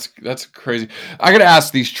crazy. I got to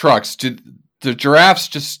ask, these trucks, do the giraffes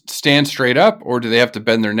just stand straight up, or do they have to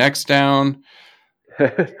bend their necks down?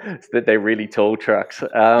 That they're really tall trucks.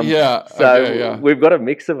 So we've got a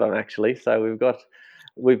mix of them, actually. So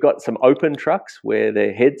we've got some open trucks where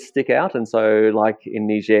their heads stick out, and so like in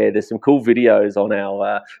Niger, there's some cool videos on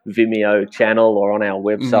our Vimeo channel or on our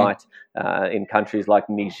website in countries like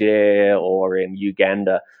Niger or in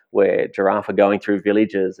Uganda, where giraffe are going through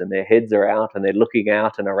villages and their heads are out and they're looking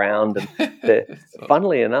out and around, and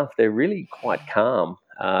funnily enough, they're really quite calm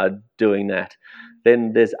doing that.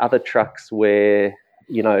 Then there's other trucks where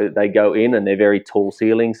they go in and they're very tall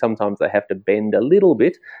ceilings. Sometimes they have to bend a little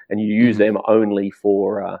bit, and you use them only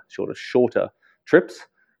for sort of shorter trips.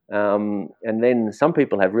 And then some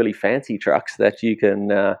people have really fancy trucks that you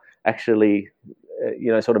can actually,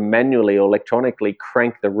 sort of manually or electronically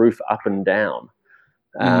crank the roof up and down,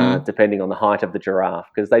 depending on the height of the giraffe,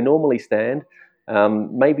 because they normally stand.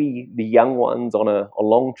 Maybe the young ones on a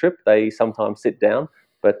long trip, they sometimes sit down.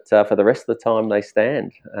 But for the rest of the time, they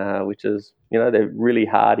stand, which is, they're really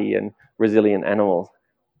hardy and resilient animals.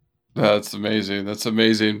 That's amazing.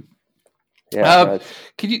 Yeah.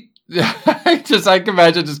 Can you? I can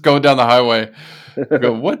imagine just going down the highway.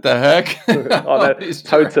 Go, what the heck?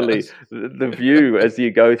 Totally. The view as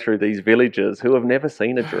you go through these villages who have never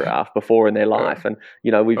seen a giraffe before in their life, and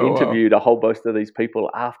we've interviewed a whole host of these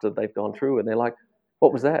people after they've gone through, and they're like,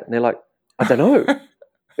 "What was that?" And they're like, "I don't know.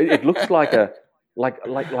 It looks like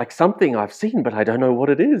like something I've seen, but I don't know what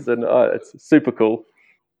it is." And it's super cool.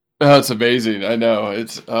 Oh, it's amazing. I know.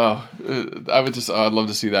 I'd love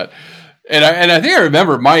to see that. And I think I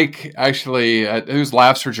remember Mike actually, it was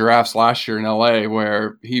Laughs for Giraffes last year in LA,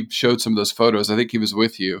 where he showed some of those photos. I think he was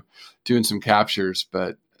with you doing some captures,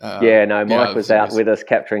 but Mike was out with us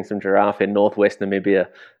capturing some giraffe in northwest Namibia,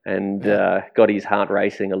 and got his heart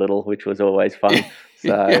racing a little, which was always fun.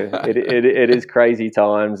 So it is crazy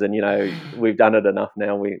times, and we've done it enough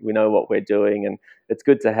now. We know what we're doing, and it's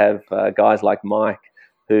good to have guys like Mike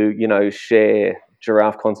who share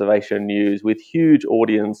giraffe conservation news with huge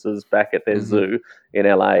audiences back at their zoo in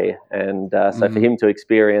LA, and so for him to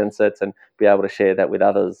experience it and be able to share that with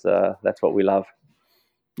others, that's what we love.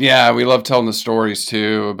 Yeah, we love telling the stories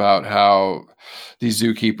too about how these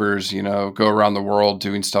zookeepers, go around the world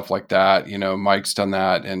doing stuff like that. Mike's done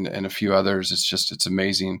that, and a few others. It's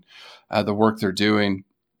amazing the work they're doing.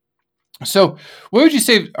 So what would you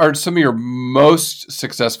say are some of your most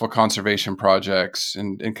successful conservation projects,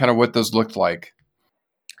 and kind of what those looked like?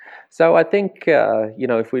 So I think,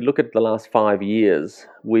 if we look at the last 5 years,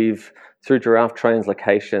 through giraffe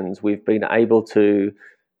translocations, we've been able to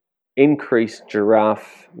increase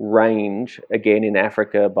giraffe range again in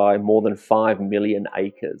Africa by more than 5 million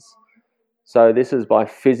acres. So this is by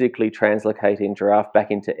physically translocating giraffe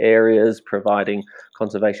back into areas, providing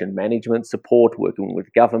conservation management support, working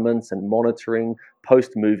with governments and monitoring,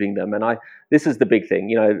 post-moving them. And this is the big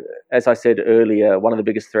thing. As I said earlier, one of the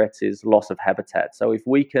biggest threats is loss of habitat. So if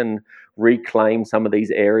we can reclaim some of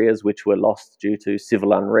these areas which were lost due to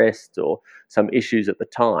civil unrest or some issues at the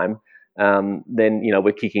time, then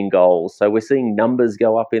we're kicking goals. So we're seeing numbers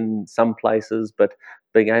go up in some places, but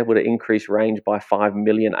being able to increase range by 5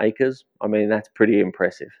 million acres, that's pretty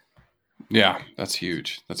impressive. Yeah, that's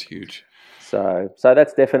huge. So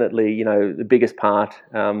that's definitely the biggest part.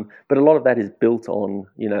 But a lot of that is built on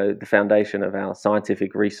the foundation of our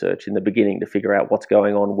scientific research in the beginning to figure out what's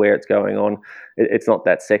going on, where it's going on. It's not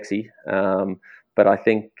that sexy. But I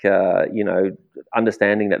think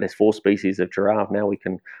understanding that there's 4 species of giraffe, now we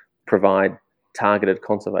can provide targeted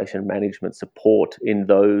conservation management support in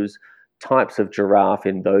those types of giraffe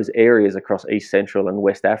in those areas across East Central and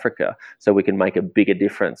West Africa, so we can make a bigger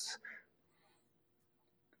difference.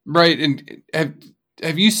 Right. And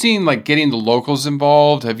have you seen like getting the locals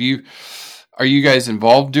involved? Are you guys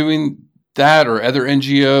involved doing that, or other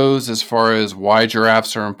NGOs, as far as why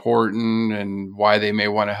giraffes are important and why they may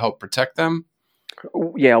want to help protect them?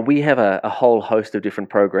 Yeah, we have a whole host of different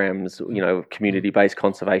programs, community-based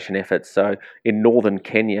conservation efforts. So in northern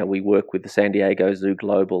Kenya, we work with the San Diego Zoo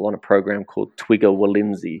Global on a program called Twiga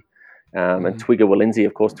Walinzi. And Twiga Walinzi,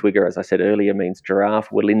 of course, Twiga, as I said earlier, means giraffe.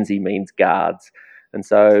 Walinzi means guards. And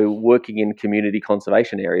so working in community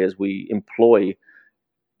conservation areas, we employ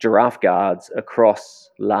giraffe guards across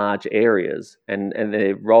large areas, and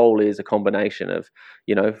their role is a combination of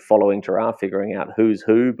following giraffe, figuring out who's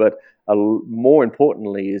who, but more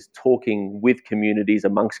importantly is talking with communities,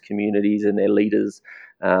 amongst communities and their leaders,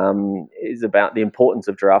 is about the importance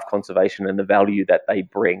of giraffe conservation and the value that they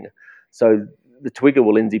bring. So the Twiga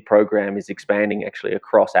Walinzi program is expanding actually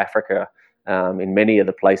across Africa, in many of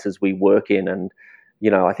the places we work in. And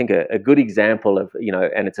I think a good example of,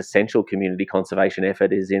 and it's essential community conservation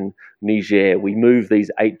effort is in Niger. We moved these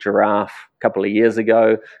 8 giraffe a couple of years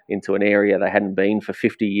ago into an area they hadn't been for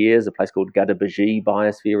 50 years, a place called Gadabaji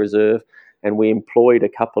Biosphere Reserve. And we employed a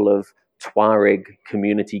couple of Tuareg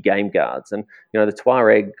community game guards. And, the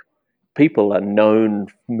Tuareg people are known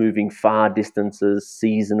moving far distances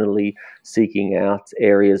seasonally, seeking out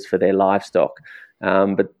areas for their livestock.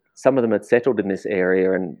 But some of them had settled in this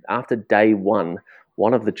area. And after day one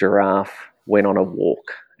of the giraffe went on a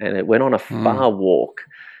walk, and it went on a far walk.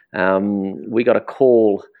 We got a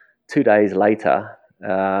call 2 days later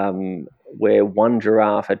where one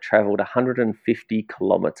giraffe had traveled 150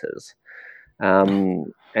 kilometers.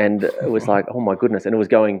 And it was like, oh my goodness. And it was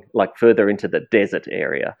going like further into the desert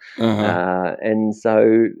area. And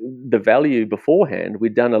so the value beforehand,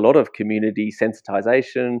 we'd done a lot of community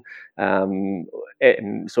sensitization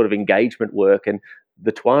and sort of engagement work. And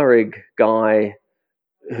the Tuareg guy,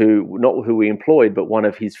 not who we employed, but one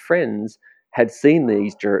of his friends, had seen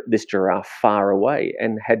this giraffe far away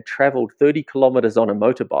and had traveled 30 kilometers on a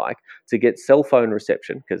motorbike to get cell phone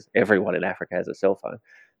reception, because everyone in Africa has a cell phone,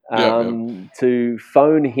 to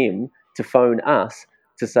phone him, to phone us,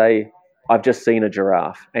 to say, I've just seen a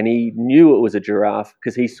giraffe. And he knew it was a giraffe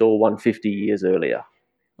because he saw one 50 years earlier.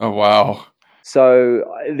 Oh, wow. So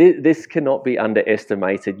this cannot be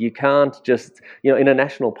underestimated. You can't just, in a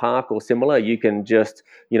national park or similar, you can just,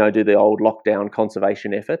 do the old lockdown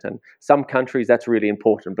conservation effort. And some countries, that's really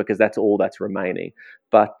important because that's all that's remaining.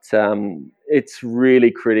 But it's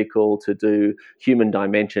really critical to do human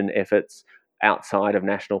dimension efforts outside of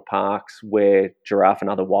national parks where giraffe and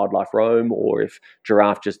other wildlife roam, or if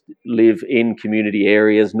giraffe just live in community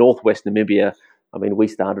areas. Northwest Namibia, I mean, we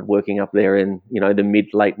started working up there in, the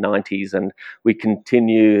mid-late 90s, and we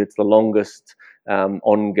continue. It's the longest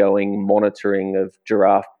ongoing monitoring of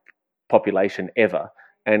giraffe population ever.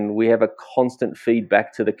 And we have a constant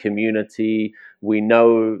feedback to the community. We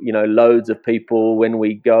know, loads of people when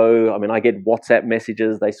we go. I mean, I get WhatsApp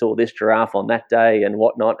messages. They saw this giraffe on that day and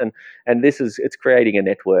whatnot. And it's creating a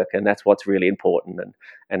network, and that's what's really important.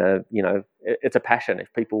 And it's a passion.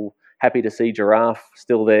 If people happy to see giraffe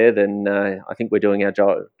still there, then I think we're doing our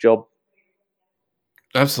job.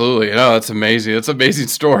 Absolutely. No, that's amazing. It's an amazing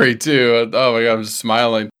story too. Oh my God, I'm just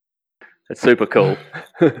smiling. It's super cool.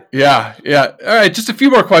 Yeah. All right, just a few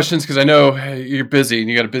more questions because I know you're busy and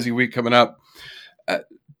you got a busy week coming up.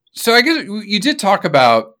 So I guess you did talk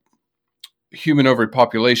about human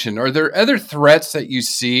overpopulation. Are there other threats that you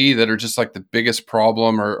see that are just like the biggest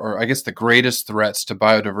problem, or I guess the greatest threats to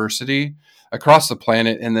biodiversity across the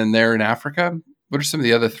planet and then there in Africa? What are some of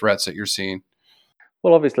the other threats that you're seeing?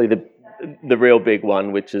 Well, obviously the real big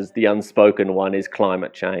one, which is the unspoken one, is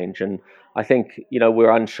climate change. And I think,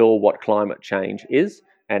 we're unsure what climate change is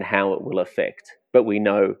and how it will affect, but we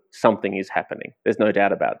know something is happening. There's no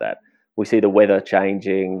doubt about that. We see the weather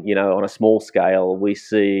changing, on a small scale. We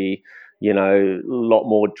see, a lot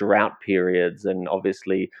more drought periods. And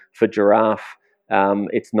obviously for giraffe,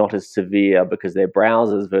 it's not as severe because they're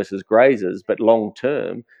browsers versus grazers, but long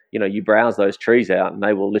term, you browse those trees out and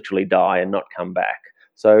they will literally die and not come back.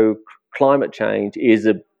 So climate change is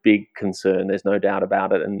a big concern. There's no doubt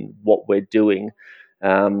about it. And what we're doing,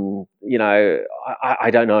 I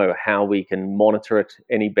don't know how we can monitor it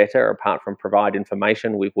any better apart from provide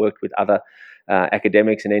information. We've worked with other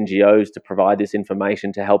academics and NGOs to provide this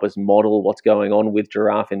information to help us model what's going on with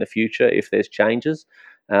giraffe in the future if there's changes.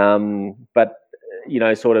 But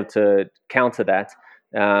sort of to counter that,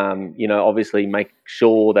 Obviously make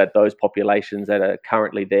sure that those populations that are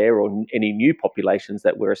currently there, or any new populations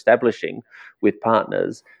that we're establishing with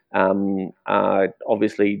partners, are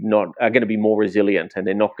obviously are going to be more resilient, and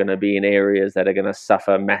they're not going to be in areas that are going to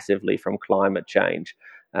suffer massively from climate change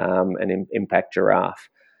and impact giraffe.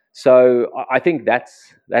 So I think that,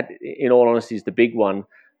 in all honesty, is the big one.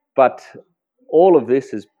 But all of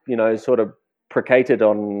this is, sort of predicated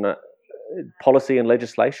on policy and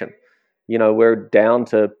legislation. We're down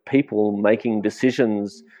to people making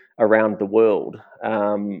decisions around the world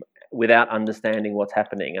without understanding what's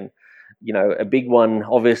happening. And, a big one,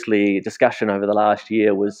 obviously, discussion over the last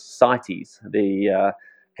year was CITES, the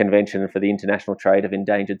Convention for the International Trade of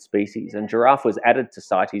Endangered Species. And giraffe was added to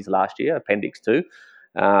CITES last year, Appendix 2,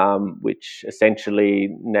 which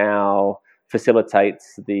essentially now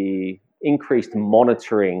facilitates the increased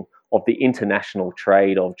monitoring of the international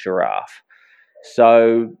trade of giraffe.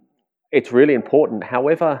 So it's really important.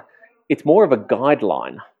 However, it's more of a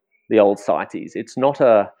guideline, the old CITES. It's not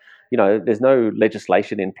there's no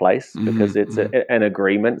legislation in place because it's an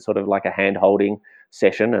agreement, sort of like a hand-holding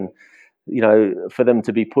session. And, for them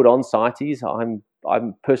to be put on CITES, I'm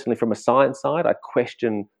personally, from a science side, I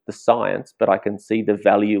question the science, but I can see the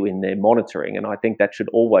value in their monitoring. And I think that should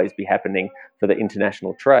always be happening for the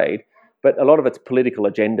international trade. But a lot of it's political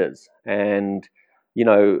agendas. And,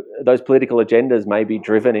 those political agendas may be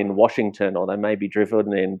driven in Washington, or they may be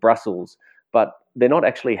driven in Brussels, but they're not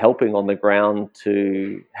actually helping on the ground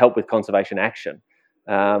to help with conservation action.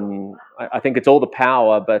 I think it's all the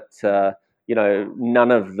power, but,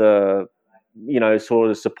 none of the, sort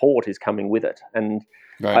of support is coming with it. And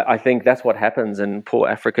right. I think that's what happens in poor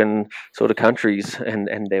African sort of countries,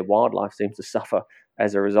 and their wildlife seems to suffer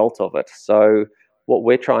as a result of it. So what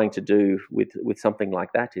we're trying to do with something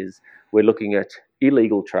like that is we're looking at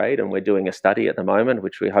illegal trade, and we're doing a study at the moment,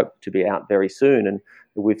 which we hope to be out very soon. And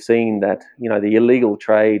we've seen that, the illegal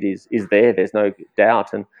trade is there. There's no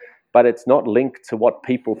doubt. But it's not linked to what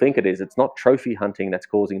people think it is. It's not trophy hunting that's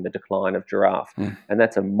causing the decline of giraffe. And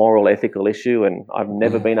that's a moral, ethical issue. And I've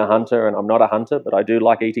never been a hunter, and I'm not a hunter, but I do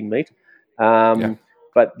like eating meat.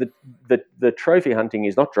 But the trophy hunting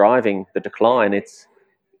is not driving the decline. It's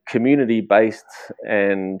community-based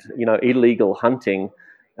and, illegal hunting.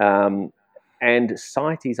 And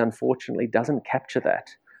CITES, unfortunately, doesn't capture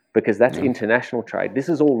that, because that's international trade. This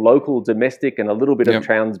is all local, domestic, and a little bit of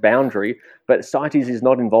transboundary, but CITES is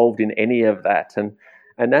not involved in any of that.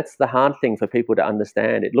 And that's the hard thing for people to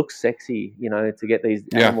understand. It looks sexy, to get these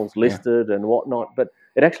animals listed and whatnot, but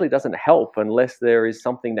it actually doesn't help unless there is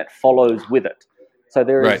something that follows with it. So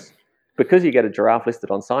there is, because you get a giraffe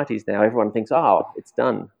listed on CITES now, everyone thinks, oh, it's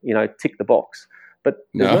done, tick the box. But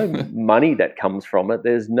there's no money that comes from it.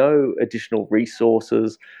 There's no additional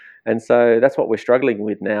resources. And so that's what we're struggling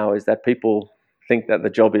with now, is that people think that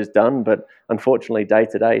the job is done, but unfortunately, day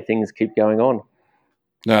to day, things keep going on.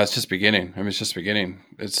 No, it's just beginning. It's just beginning.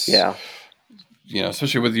 It's,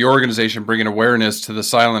 especially with the organization bringing awareness to the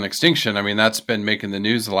silent extinction. That's been making the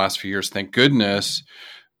news the last few years, thank goodness.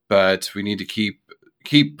 But we need to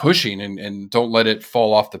keep pushing and don't let it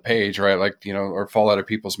fall off the page, right? Or fall out of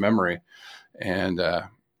people's memory. And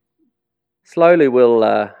slowly we'll,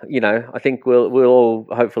 I think we'll all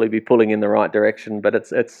hopefully be pulling in the right direction, but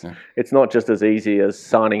it's not just as easy as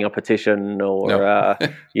signing a petition or,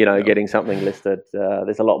 getting something listed.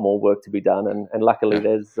 There's a lot more work to be done. And luckily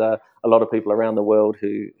there's a lot of people around the world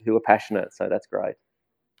who are passionate. So that's great.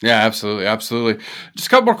 Yeah, absolutely. Absolutely. Just a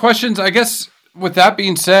couple more questions, I guess. With that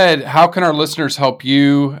being said, how can our listeners help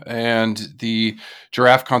you and the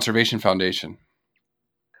Giraffe Conservation Foundation?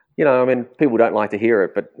 People don't like to hear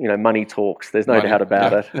it, but, money talks. There's no doubt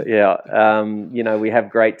about it. Yeah. We have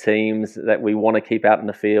great teams that we want to keep out in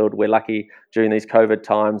the field. We're lucky during these COVID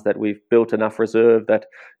times that we've built enough reserve that,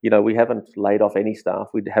 we haven't laid off any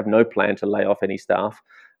staff. We have no plan to lay off any staff.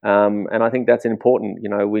 And I think that's important.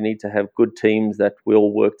 We need to have good teams that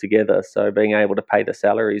will work together. So being able to pay the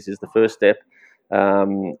salaries is the first step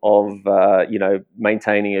of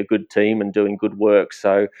maintaining a good team and doing good work.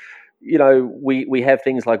 So, we have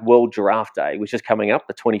things like World Giraffe Day, which is coming up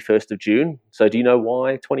the 21st of June. So do you know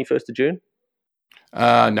why 21st of June?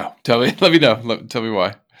 No. Let me know. Tell me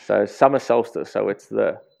why. So summer solstice. So it's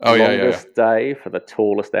the longest day for the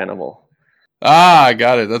tallest animal. I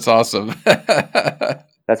got it. That's awesome.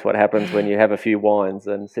 That's what happens when you have a few wines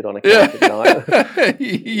and sit on a couch at night.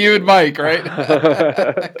 You and Mike, right?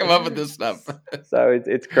 Come up with this stuff. So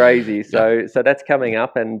it's crazy. So that's coming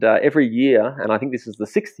up, and every year, and I think this is the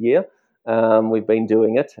 6th year we've been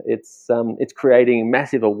doing it. It's creating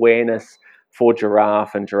massive awareness for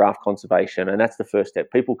giraffe and giraffe conservation, and that's the first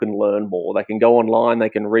step. People can learn more. They can go online. They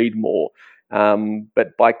can read more.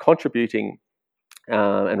 But by contributing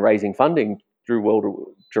and raising funding through World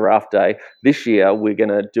Giraffe Day, this year we're going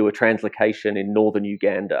to do a translocation in northern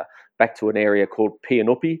Uganda back to an area called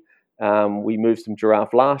Pianupi. We moved some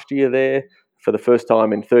giraffe last year there for the first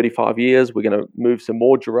time in 35 years. We're going to move some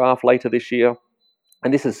more giraffe later this year.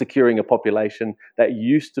 And this is securing a population that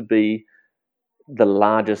used to be the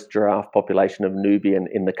largest giraffe population of Nubian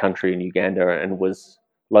in the country in Uganda and was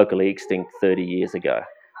locally extinct 30 years ago.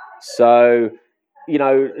 So,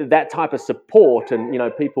 that type of support, and,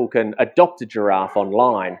 people can adopt a giraffe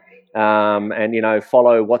online and,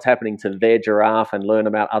 follow what's happening to their giraffe and learn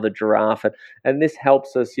about other giraffe. And this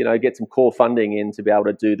helps us, get some core funding in to be able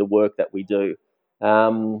to do the work that we do.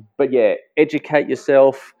 But yeah, educate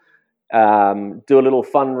yourself, do a little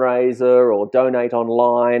fundraiser or donate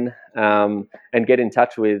online, and get in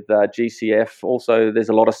touch with GCF. Also, there's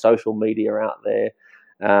a lot of social media out there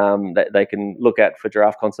that they can look at for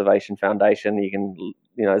Giraffe Conservation Foundation. You can,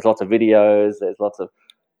 there's lots of videos. There's lots of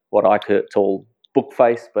what I call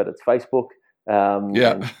bookface, but it's Facebook,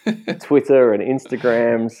 and Twitter and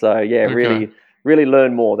Instagram. So yeah, okay. really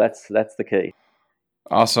learn more. That's the key.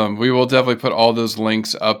 Awesome. We will definitely put all those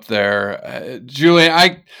links up there.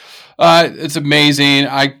 Julian, it's amazing.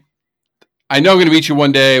 I know I'm going to meet you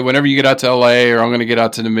one day whenever you get out to LA, or I'm going to get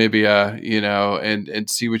out to Namibia, and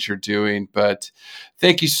see what you're doing. But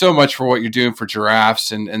thank you so much for what you're doing for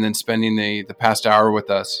giraffes and then spending the past hour with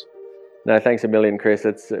us. No, thanks a million, Chris.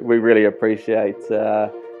 We really appreciate,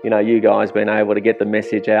 you guys being able to get the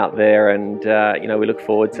message out there. And, we look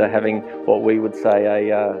forward to having what we would say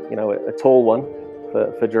a tall one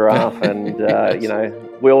for giraffe. And, yes.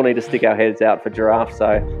 We all need to stick our heads out for giraffe.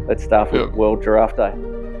 So let's start with World Giraffe Day.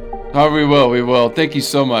 Oh, we will. Thank you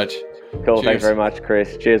so much. Cool. Cheers. Thanks very much,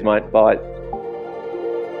 Chris. Cheers, mate. Bye.